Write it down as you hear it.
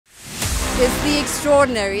It's the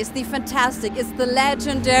extraordinary, it's the fantastic, it's the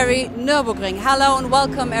legendary Nürburgring. Hello and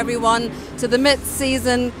welcome everyone to the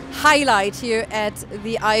mid-season highlight here at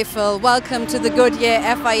the Eifel. Welcome to the Goodyear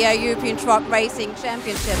FIA European Truck Racing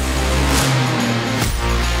Championship.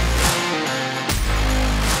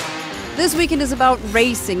 This weekend is about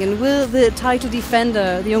racing, and will the title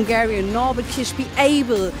defender, the Hungarian Norbert Kiss, be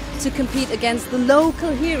able to compete against the local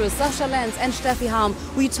heroes Sascha Lenz and Steffi Harm?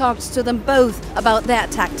 We talked to them both about their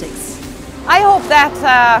tactics. I hope that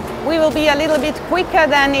we will be a little bit quicker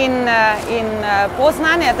than in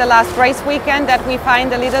Poznan at the last race weekend, that we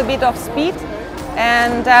find a little bit of speed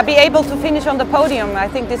and be able to finish on the podium. I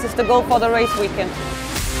think this is the goal for the race weekend.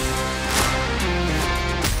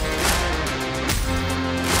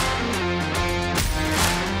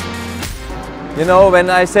 You know, when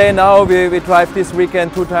I say now we drive this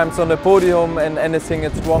weekend 2 times on the podium and anything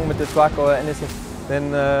is wrong with the truck or anything,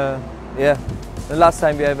 then yeah. The last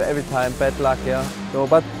time we have every time bad luck, yeah. So,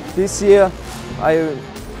 but this year, I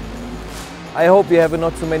hope we have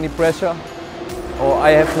not so many pressure, or I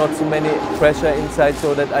have not so many pressure inside,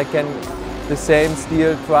 so that I can the same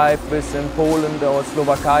steel drive with in Poland or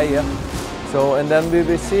Slovakia. So, and then we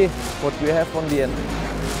will see what we have on the end.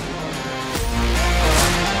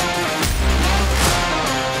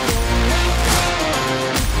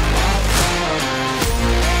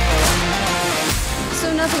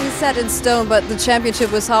 Nothing is set in stone, but the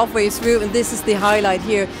championship was halfway through, and this is the highlight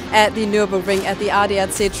here at the Nürburgring at the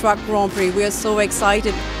ETRC Truck Grand Prix. We are so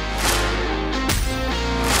excited.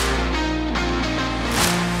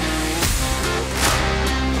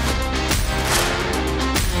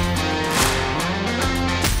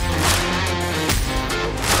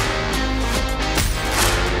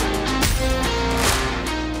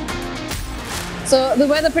 So the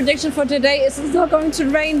weather prediction for today is it's not going to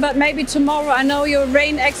rain, but maybe tomorrow. I know you're a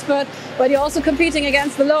rain expert, but you're also competing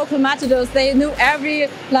against the local matadors. They knew every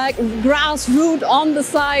grass root on the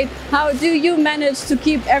side. How do you manage to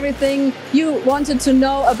keep everything you wanted to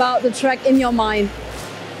know about the track in your mind?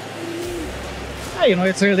 You know,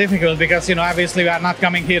 it's really difficult because, you know, obviously we are not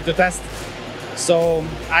coming here to test. So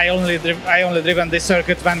I only driven this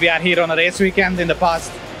circuit when we are here on a race weekend in the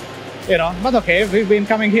past. You know, but okay, we've been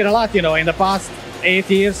coming here a lot, you know, in the past 8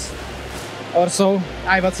 years or so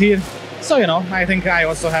I was here. So, you know, I think I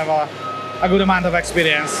also have a good amount of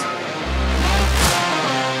experience.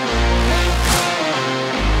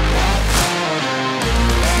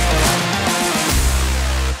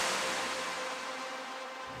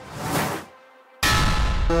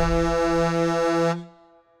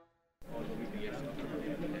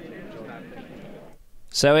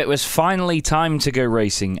 So it was finally time to go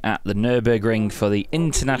racing at the Nürburgring for the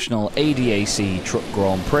International ETRC Truck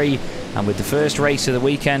Grand Prix, and with the first race of the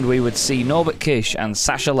weekend we would see Norbert Kiss and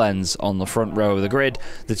Sascha Lenz on the front row of the grid,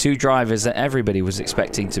 the two drivers that everybody was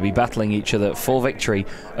expecting to be battling each other for victory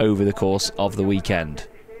over the course of the weekend.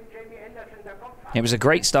 It was a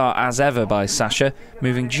great start as ever by Sascha,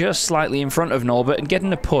 moving just slightly in front of Norbert and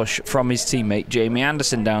getting a push from his teammate Jamie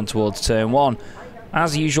Anderson down towards turn 1.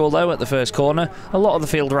 As usual though, at the first corner, a lot of the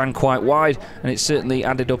field ran quite wide, and it certainly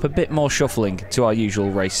added up a bit more shuffling to our usual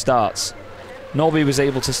race starts. Norby was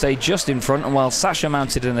able to stay just in front, and while Sascha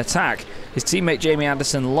mounted an attack, his teammate Jamie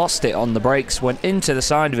Anderson lost it on the brakes, went into the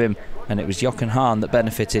side of him, and it was Jochen Hahn that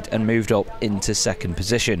benefited and moved up into second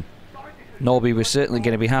position. Norby was certainly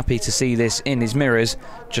going to be happy to see this in his mirrors,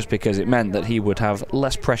 just because it meant that he would have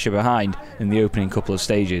less pressure behind in the opening couple of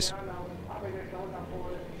stages.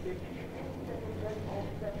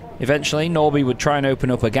 Eventually, Norby would try and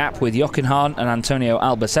open up a gap with Jochen Hahn and Antonio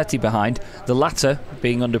Albacete behind, the latter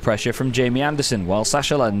being under pressure from Jamie Anderson, while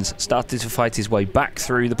Sascha Lenz started to fight his way back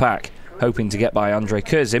through the pack, hoping to get by André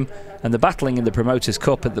Kurzim, and the battling in the Promoters'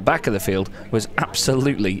 Cup at the back of the field was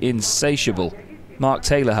absolutely insatiable. Mark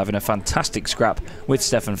Taylor having a fantastic scrap with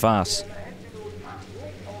Stefan Faas.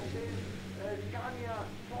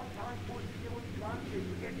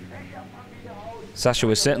 Sascha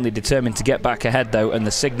was certainly determined to get back ahead though, and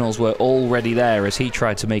the signals were already there as he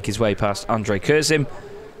tried to make his way past André Kurzim.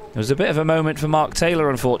 There was a bit of a moment for Mark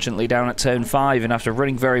Taylor unfortunately down at turn 5, and after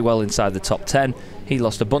running very well inside the top 10, he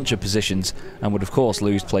lost a bunch of positions and would of course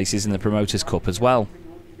lose places in the Promoters' Cup as well.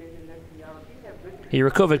 He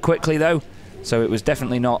recovered quickly though, so it was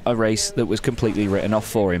definitely not a race that was completely written off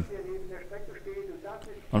for him.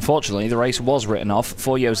 Unfortunately, the race was written off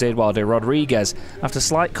for Jose Eduardo Rodriguez. After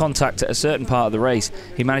slight contact at a certain part of the race,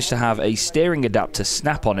 he managed to have a steering adapter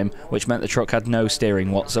snap on him, which meant the truck had no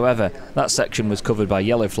steering whatsoever. That section was covered by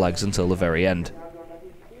yellow flags until the very end.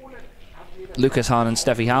 Lukas Hahn and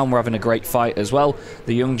Steffi Hahn were having a great fight as well.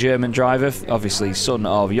 The young German driver, obviously son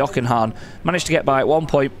of Jochen Hahn, managed to get by at one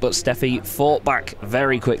point, but Steffi fought back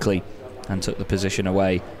very quickly and took the position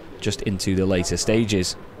away just into the later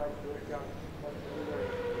stages.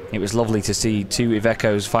 It was lovely to see two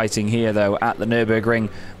Ivecos fighting here, though, at the Nürburgring,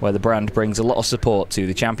 where the brand brings a lot of support to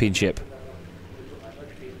the championship.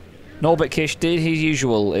 Norbert Kish did his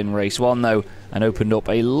usual in race 1, though, and opened up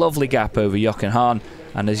a lovely gap over Jochen Hahn.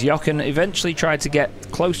 And as Jochen eventually tried to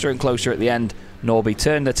get closer and closer at the end, Norby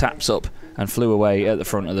turned the taps up and flew away at the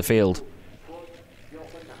front of the field.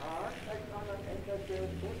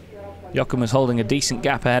 Jochen was holding a decent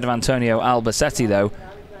gap ahead of Antonio Albacete, though,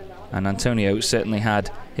 and Antonio certainly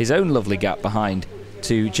had his own lovely gap behind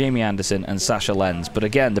to Jamie Anderson and Sascha Lenz. But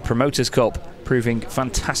again, the Promoters' Cup proving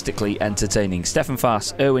fantastically entertaining. Stefan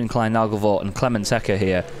Faas, Erwin Klein-Nagelvoort and Clemens Hecker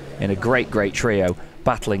here in a great trio,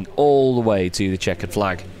 battling all the way to the checkered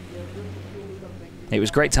flag. It was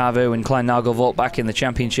great to have Erwin Klein-Nagelvoort back in the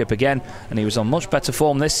championship again, and he was on much better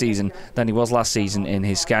form this season than he was last season in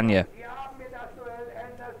his Scania.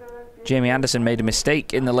 Jamie Anderson made a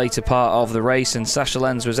mistake in the later part of the race, and Sascha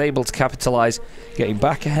Lenz was able to capitalise, getting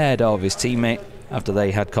back ahead of his teammate after they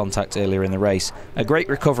had contact earlier in the race. A great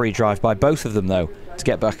recovery drive by both of them, though, to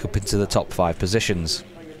get back up into the top 5 positions.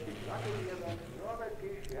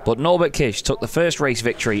 But Norbert Kish took the first race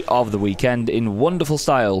victory of the weekend in wonderful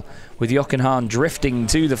style, with Jochen Hahn drifting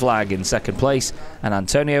to the flag in second place and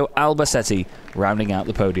Antonio Albacete rounding out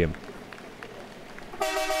the podium.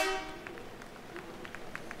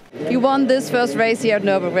 You won this first race here at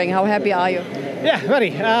Nürburgring. How happy are you? Yeah, very.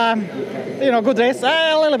 Good race.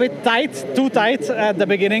 A little bit tight, too tight at the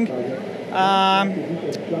beginning.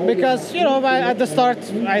 Because, at the start,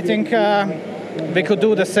 I think we could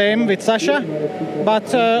do the same with Sascha.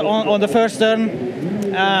 But on the first turn,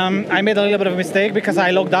 I made a little bit of a mistake because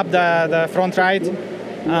I locked up the front right.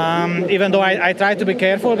 Even though I tried to be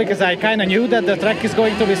careful because I kind of knew that the track is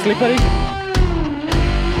going to be slippery.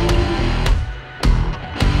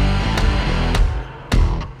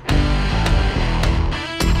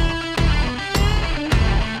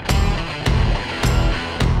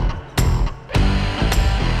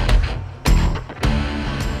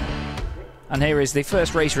 And here is the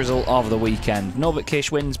first race result of the weekend. Norbert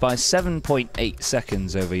Kish wins by 7.8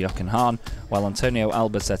 seconds over Jochen Hahn, while Antonio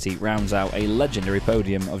Albacete rounds out a legendary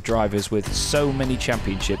podium of drivers with so many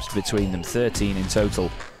championships between them, 13 in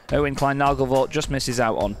total. Erwin Klein-Nagelvoort just misses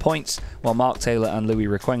out on points, while Mark Taylor and Louis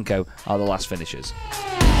Requenco are the last finishers.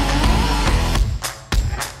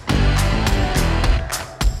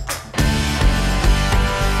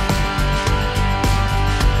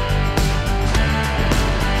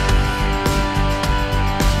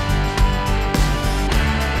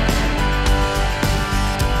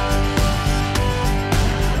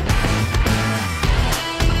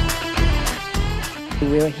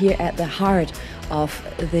 We are here at the heart of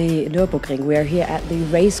the Nürburgring. We are here at the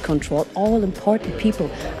race control. All important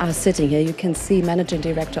people are sitting here. You can see Managing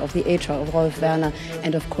Director of the ETRC, Rolf Werner,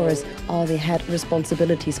 and of course all the head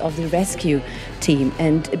responsibilities of the rescue team.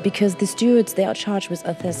 And because the stewards, they are charged with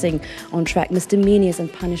assessing on track misdemeanors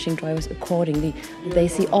and punishing drivers accordingly. They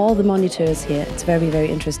see all the monitors here. It's very, very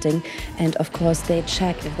interesting. And of course they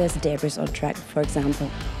check if there's debris on track, for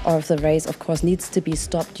example, or if the race, of course, needs to be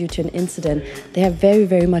stopped due to an incident. They are very,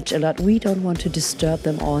 very much alert. We don't want to disturb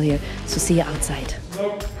them all here, so see you outside.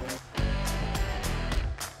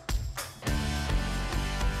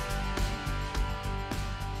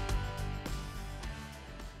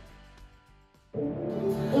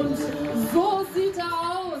 Und so sieht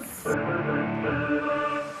aus.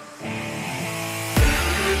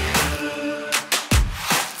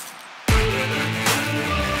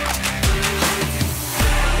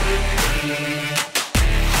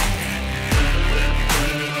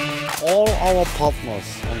 All our partners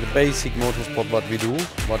on the basic motorsport, what we do,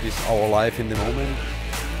 what is our life in the moment,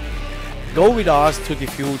 go with us to the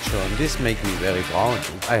future, and this makes me very proud.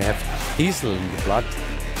 I have diesel in the blood,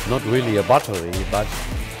 not really a battery, but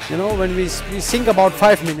when we think about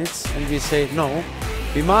 5 minutes and we say, no,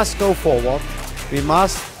 we must go forward, we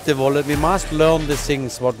must develop, we must learn the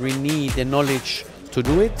things what we need, the knowledge to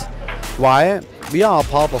do it. Why? We are a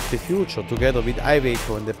part of the future together with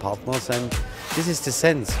Iveco and the partners, and this is the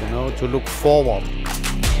sense, to look forward.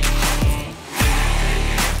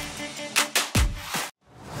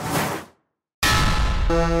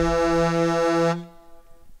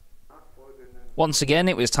 Once again,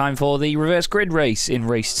 it was time for the reverse grid race in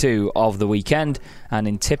race 2 of the weekend, and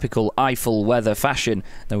in typical Eiffel weather fashion,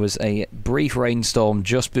 there was a brief rainstorm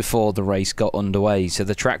just before the race got underway, so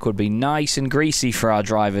the track would be nice and greasy for our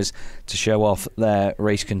drivers to show off their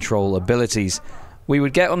race control abilities. We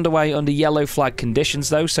would get underway under yellow flag conditions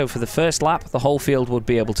though, so for the first lap the whole field would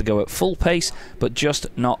be able to go at full pace but just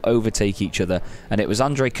not overtake each other, and it was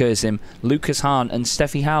André Kurzim, Lucas Hahn and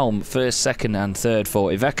Steffi Halm first, second and third for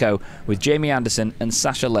Iveco, with Jamie Anderson and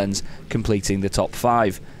Sasha Lenz completing the top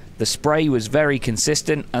 5. The spray was very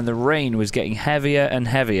consistent and the rain was getting heavier and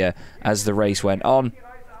heavier as the race went on.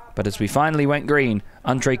 But as we finally went green,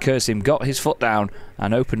 André Kurzim got his foot down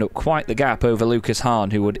and opened up quite the gap over Lucas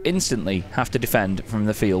Hahn, who would instantly have to defend from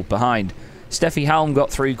the field behind. Steffi Halm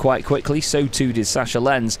got through quite quickly, so too did Sasha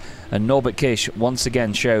Lenz, and Norbert Kish once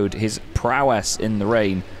again showed his prowess in the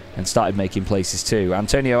rain and started making places too.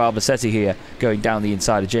 Antonio Albacetti here going down the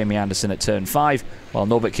inside of Jamie Anderson at turn 5, while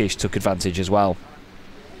Norbert Kish took advantage as well.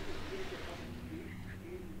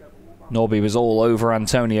 Norby was all over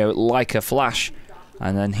Antonio like a flash,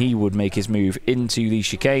 and then he would make his move into the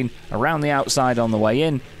chicane, around the outside on the way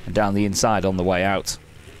in, and down the inside on the way out.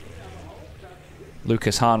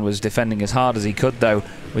 Lucas Hahn was defending as hard as he could though,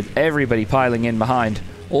 with everybody piling in behind,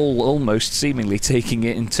 all almost seemingly taking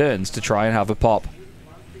it in turns to try and have a pop.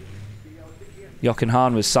 Jochen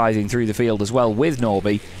Hahn was sizing through the field as well with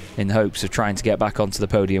Norby, in hopes of trying to get back onto the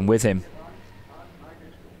podium with him.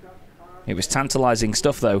 It was tantalising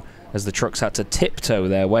stuff though, as the trucks had to tiptoe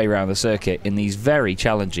their way around the circuit in these very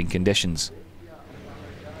challenging conditions.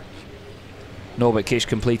 Norbert Kish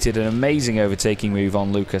completed an amazing overtaking move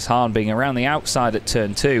on Lucas Hahn, being around the outside at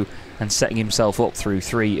turn 2 and setting himself up through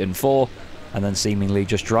 3 and 4, and then seemingly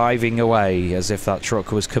just driving away as if that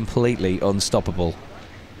truck was completely unstoppable.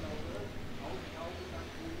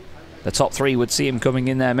 The top 3 would see him coming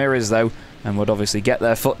in their mirrors though, and would obviously get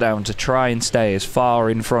their foot down to try and stay as far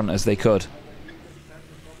in front as they could.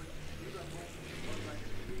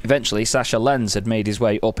 Eventually, Sasha Lenz had made his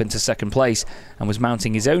way up into second place and was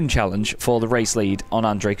mounting his own challenge for the race lead on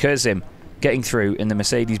André Kurzim, getting through in the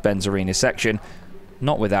Mercedes-Benz Arena section,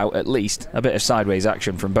 not without at least a bit of sideways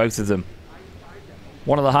action from both of them.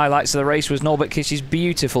 One of the highlights of the race was Norbert Kish's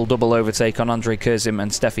beautiful double overtake on André Kurzim and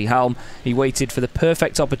Steffi Halm. He waited for the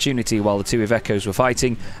perfect opportunity while the two Ivecos were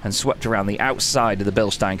fighting and swept around the outside of the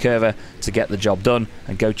Bilstein curve to get the job done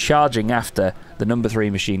and go charging after the number 3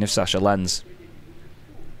 machine of Sasha Lenz.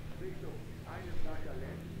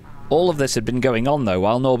 All of this had been going on though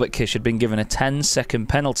while Norbert Kish had been given a 10-second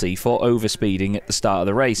penalty for overspeeding at the start of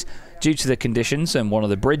the race. Due to the conditions and one of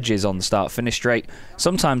the bridges on the start-finish straight,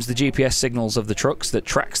 sometimes the GPS signals of the trucks that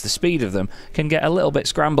tracks the speed of them can get a little bit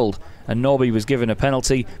scrambled, and Norby was given a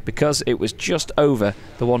penalty because it was just over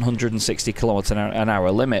the 160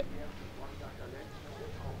 km/h limit.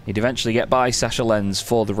 He'd eventually get by Sasha Lenz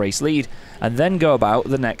for the race lead and then go about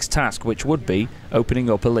the next task, which would be opening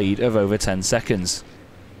up a lead of over 10 seconds.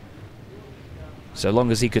 So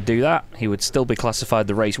long as he could do that, he would still be classified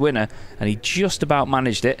the race winner, and he just about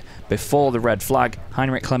managed it before the red flag,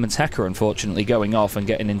 Heinrich Clemens Hecker unfortunately going off and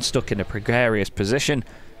getting stuck in a precarious position,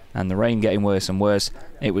 and the rain getting worse and worse.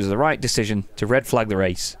 It was the right decision to red flag the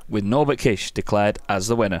race, with Norbert Kish declared as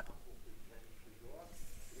the winner.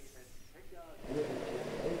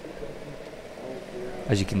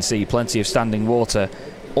 As you can see, plenty of standing water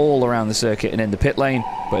all around the circuit and in the pit lane,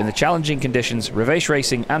 but in the challenging conditions, Reveche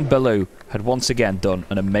Racing and Baloo had once again done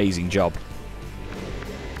an amazing job.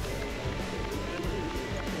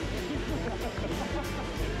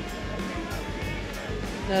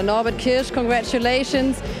 Norbert Kish,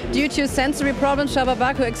 congratulations. Due to sensory problems, Csaba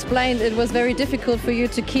Baku explained it was very difficult for you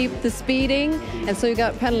to keep the speeding, and so you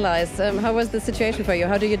got penalized. How was the situation for you?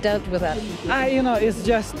 How do you dealt with that? You know, it's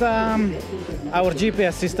just our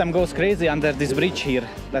GPS system goes crazy under this bridge here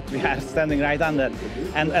that we are standing right under.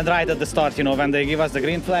 And right at the start, you know, when they give us the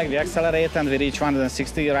green flag, we accelerate and we reach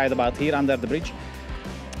 160 right about here under the bridge.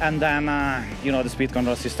 And then, you know, the speed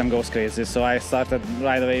control system goes crazy. So I started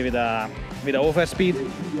right away with the overspeed,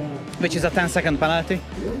 which is a 10-second penalty.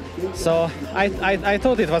 So I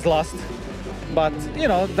thought it was lost, but you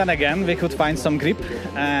know, then again we could find some grip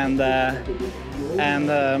and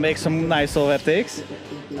make some nice overtakes.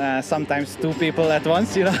 Sometimes 2 people at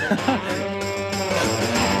once, you know.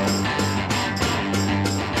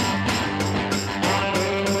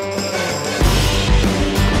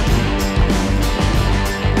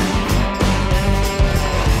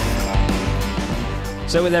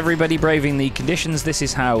 So with everybody braving the conditions, this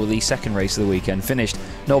is how the second race of the weekend finished,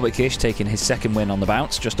 Norbert Kish taking his second win on the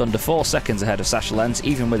bounce, just under 4 seconds ahead of Sascha Lenz,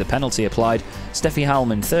 even with a penalty applied. Steffi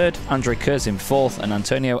Halm in third, André Kurzim fourth, and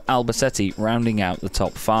Antonio Albacete rounding out the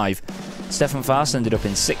top 5. Stefan Faas ended up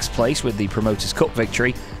in 6th place with the Promoters' Cup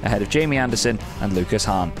victory, ahead of Jamie Anderson and Lucas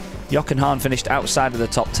Hahn. Jochen Hahn finished outside of the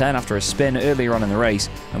top 10 after a spin earlier on in the race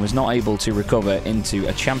and was not able to recover into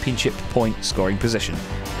a championship point scoring position.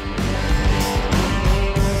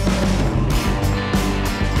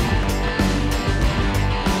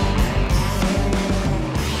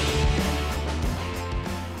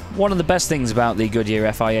 One of the best things about the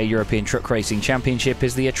Goodyear FIA European Truck Racing Championship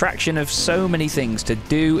is the attraction of so many things to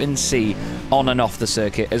do and see on and off the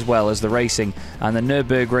circuit, as well as the racing, and the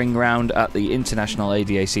Nürburgring round at the International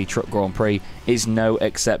ADAC Truck Grand Prix is no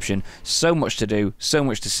exception. So much to do, so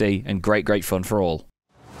much to see, and great fun for all.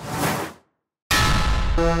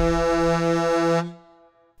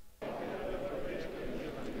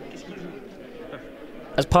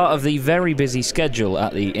 As part of the very busy schedule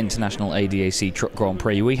at the International ADAC Truck Grand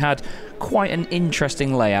Prix, we had quite an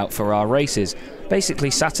interesting layout for our races.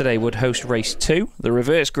 Basically, Saturday would host race 2, the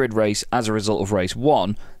reverse grid race as a result of race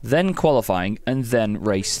 1, then qualifying, and then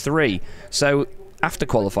race 3. So after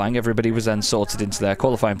qualifying, everybody was then sorted into their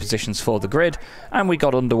qualifying positions for the grid, and we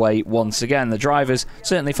got underway once again. The drivers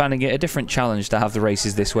certainly finding it a different challenge to have the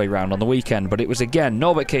races this way round on the weekend, but it was again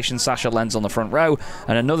Norbert Kish and Sascha Lenz on the front row,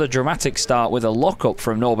 and another dramatic start with a lock-up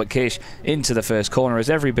from Norbert Kish into the first corner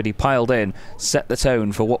as everybody piled in, set the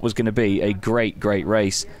tone for what was going to be a great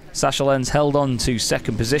race. Sascha Lenz held on to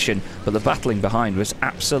second position, but the battling behind was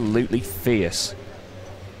absolutely fierce.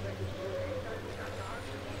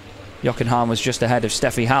 Jochen Hahn was just ahead of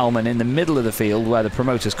Steffi Halm, and in the middle of the field where the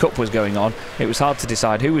Promoters' Cup was going on, it was hard to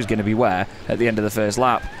decide who was going to be where at the end of the first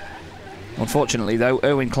lap. Unfortunately though,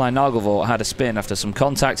 Erwin Klein-Nagelvoort had a spin after some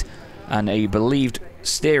contact, and a believed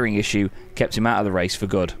steering issue kept him out of the race for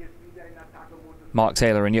good. Mark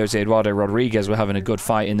Taylor and Jose Eduardo Rodriguez were having a good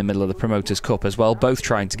fight in the middle of the Promoters' Cup as well, both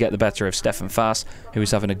trying to get the better of Stefan Faas, who is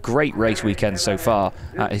having a great race weekend so far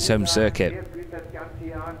at his home circuit.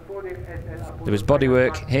 There was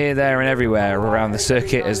bodywork here, there and everywhere around the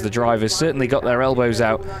circuit as the drivers certainly got their elbows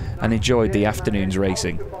out and enjoyed the afternoon's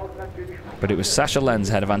racing. But it was Sascha Lenz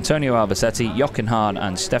ahead of Antonio Albacete, Jochen Hahn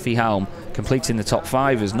and Steffi Halm completing the top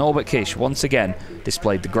 5 as Norbert Kish once again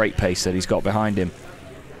displayed the great pace that he's got behind him.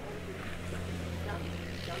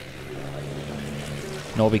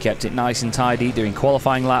 Norby kept it nice and tidy, doing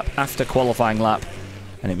qualifying lap after qualifying lap,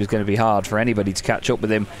 and it was going to be hard for anybody to catch up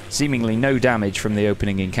with him. Seemingly no damage from the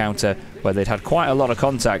opening encounter, where they'd had quite a lot of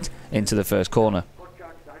contact into the first corner.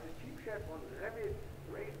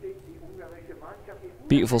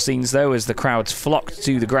 Beautiful scenes though as the crowds flocked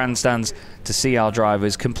to the grandstands to see our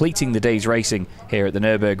drivers completing the day's racing here at the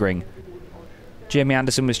Nürburgring. Jamie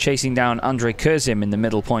Anderson was chasing down André Kurzim in the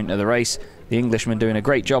middle point of the race. The Englishman doing a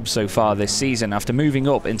great job so far this season after moving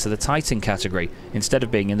up into the Titan category instead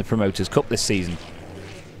of being in the Promoters' Cup this season.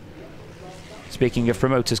 Speaking of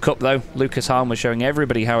Promoters' Cup though, Lucas Hahn was showing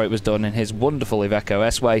everybody how it was done in his wonderful Iveco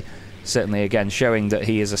S-Way, certainly again showing that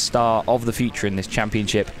he is a star of the future in this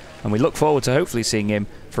championship, and we look forward to hopefully seeing him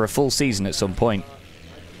for a full season at some point.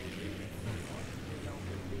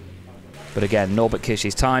 But again, Norbert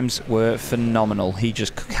Kish's times were phenomenal. He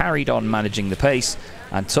just carried on managing the pace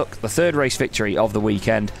and took the third race victory of the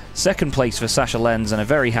weekend. Second place for Sascha Lenz and a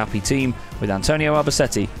very happy team, with Antonio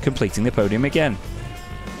Albacete completing the podium again.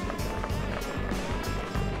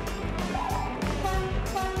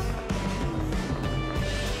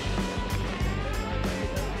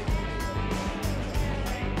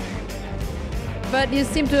 But you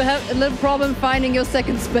seem to have a little problem finding your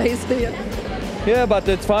second space here. Yeah, but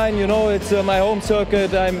it's fine, you know, it's my home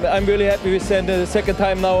circuit. I'm really happy we stand the second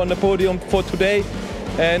time now on the podium for today.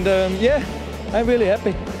 And yeah, I'm really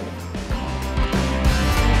happy.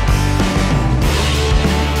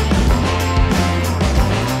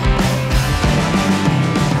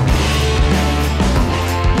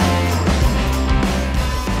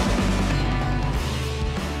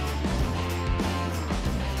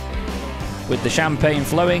 With the champagne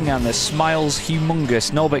flowing and the smiles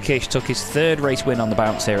humongous, Norbert Kish took his third race win on the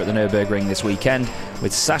bounce here at the Nürburgring this weekend,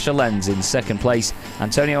 with Sascha Lenz in second place,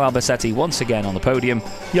 Antonio Albacete once again on the podium,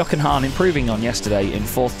 Jochen Hahn improving on yesterday in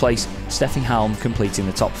fourth place, Steffi Halm completing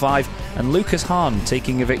the top 5, and Lucas Hahn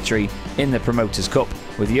taking a victory in the Promoters' Cup,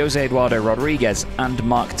 with Jose Eduardo Rodriguez and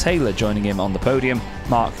Mark Taylor joining him on the podium,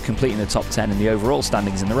 Mark completing the top 10 in the overall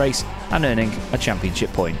standings in the race and earning a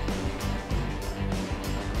championship point.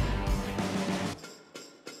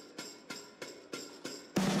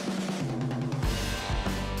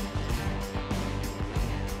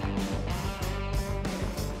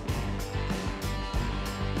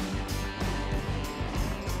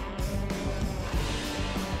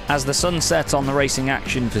 As the sun set on the racing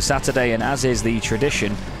action for Saturday, and as is the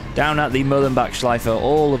tradition, down at the Mullenbach-Schleife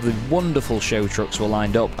all of the wonderful show trucks were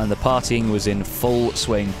lined up and the partying was in full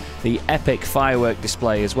swing. The epic firework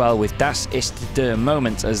display as well, with Das ist der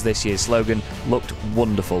Moment as this year's slogan, looked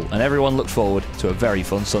wonderful, and everyone looked forward to a very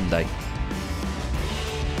fun Sunday.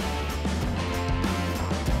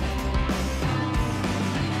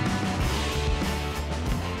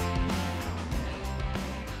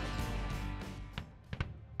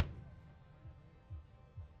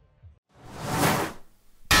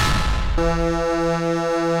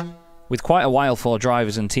 With quite a while for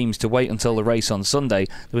drivers and teams to wait until the race on Sunday,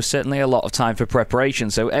 there was certainly a lot of time for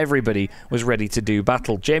preparation, so everybody was ready to do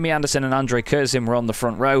battle. Jamie Anderson and Andre Kurzim were on the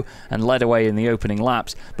front row and led away in the opening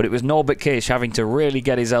laps, but it was Norbert Kirsch having to really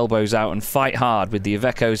get his elbows out and fight hard with the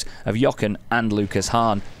Ivecos of Jochen and Lucas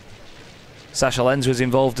Hahn. Sascha Lenz was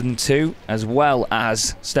involved in too, as well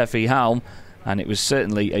as Steffi Halm, and it was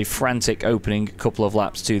certainly a frantic opening couple of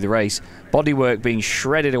laps to the race. Bodywork being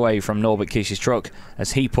shredded away from Norbert Kirsch's truck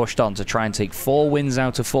as he pushed on to try and take 4 wins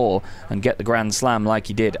out of 4 and get the Grand Slam like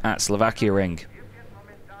he did at Slovakia Ring.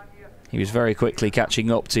 He was very quickly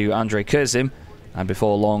catching up to Andre Kurzim, and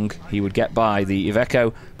before long he would get by the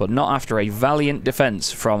Iveco, but not after a valiant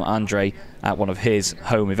defence from Andre at one of his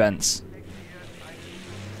home events.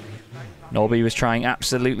 Norby was trying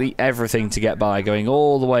absolutely everything to get by, going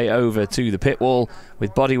all the way over to the pit wall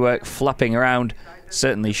with bodywork flapping around,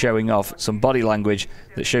 certainly showing off some body language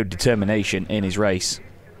that showed determination in his race.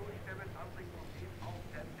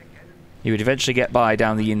 He would eventually get by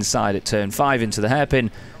down the inside at turn 5 into the hairpin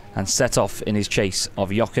and set off in his chase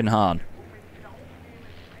of Jochen Hahn.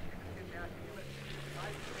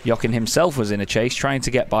 Jochen himself was in a chase trying to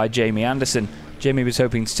get by Jamie Anderson. Jamie was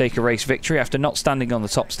hoping to take a race victory after not standing on the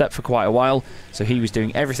top step for quite a while, so he was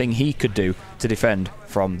doing everything he could do to defend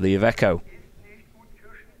from the Iveco.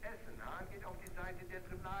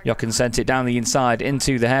 Jochen sent it down the inside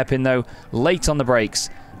into the hairpin though, late on the brakes,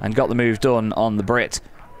 and got the move done on the Brit,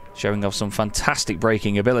 showing off some fantastic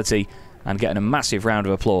braking ability and getting a massive round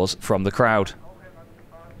of applause from the crowd.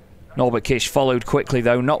 Norbert Kirsch followed quickly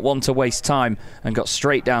though, not one to waste time, and got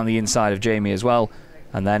straight down the inside of Jamie as well,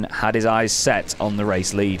 and then had his eyes set on the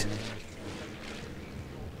race lead.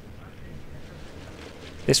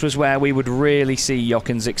 This was where we would really see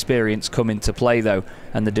Jochen's experience come into play though,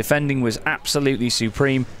 and the defending was absolutely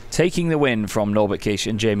supreme, taking the win from Norbert Kirsch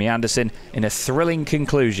and Jamie Anderson in a thrilling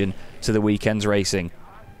conclusion to the weekend's racing.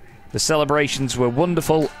 The celebrations were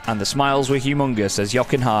wonderful and the smiles were humongous as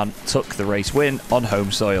Jochen Hahn took the race win on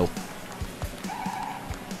home soil.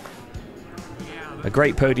 A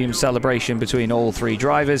great podium celebration between all 3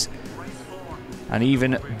 drivers, and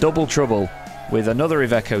even double trouble with another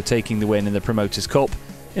Iveco taking the win in the Promoters' Cup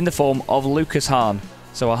in the form of Lucas Hahn.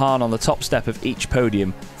 So a Hahn on the top step of each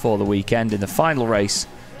podium for the weekend in the final race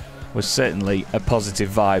was certainly a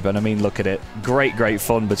positive vibe, and I mean look at it, great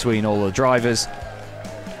fun between all the drivers,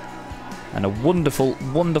 and a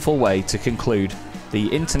wonderful way to conclude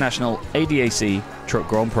the International ADAC Truck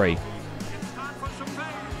Grand Prix.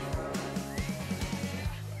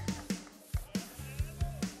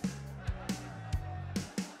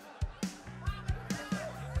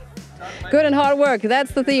 Good and hard work,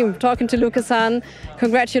 that's the theme. Talking to Lucas Hahn,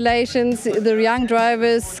 congratulations, the young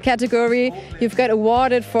drivers category. You've got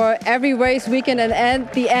awarded for every race weekend, and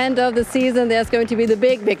at the end of the season there's going to be the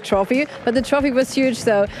big trophy. But the trophy was huge,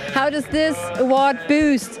 so how does this award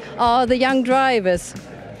boost all the young drivers?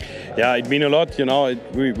 Yeah, it means a lot, you know.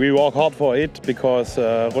 We work hard for it because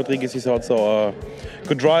Rodriguez is also a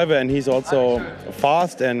good driver and he's also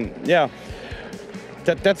fast, and yeah.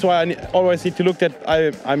 That's why I always need to look that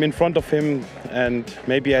I'm in front of him, and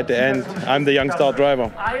maybe at the end I'm the young star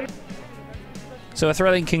driver. So a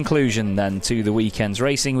thrilling conclusion then to the weekend's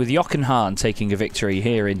racing, with Jochen Hahn taking a victory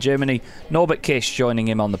here in Germany, Norbert Kirsch joining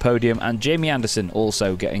him on the podium, and Jamie Anderson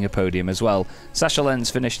also getting a podium as well. Sascha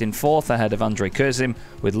Lenz finished in 4th ahead of Andre Kurzim,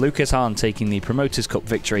 with Lucas Hahn taking the Promoters' Cup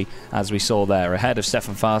victory, as we saw there, ahead of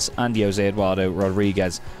Stefan Faas and Jose Eduardo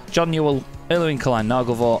Rodriguez. John Newell, Erwin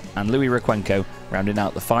Klein-Nagelvor and Louis Requenco rounding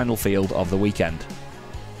out the final field of the weekend.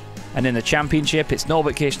 And in the championship, it's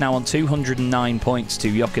Norbert Kirsch now on 209 points to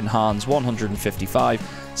Jochen Hahn's 155.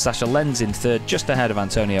 Sascha Lenz in 3rd, just ahead of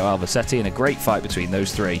Antonio Albacete, in a great fight between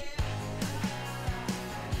those 3.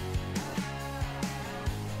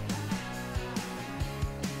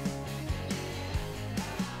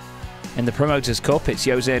 In the Promoters' Cup, it's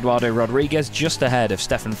Jose Eduardo Rodriguez just ahead of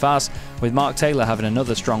Stefan Faas, with Mark Taylor having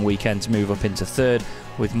another strong weekend to move up into 3rd,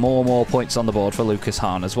 with more points on the board for Lucas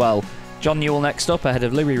Hahn as well. John Newell next up ahead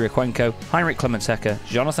of Louis Rikwenko, Heinrich Clemens-Hecker,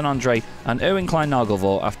 Jonathan Andre and Erwin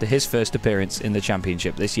Klein-Nagelvor after his first appearance in the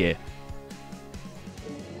championship this year.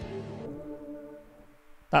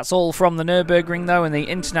 That's all from the Nürburgring though, and the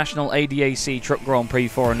International ADAC Truck Grand Prix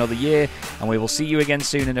for another year, and we will see you again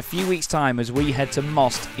soon in a few weeks' time as we head to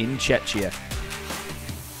Most in Czechia.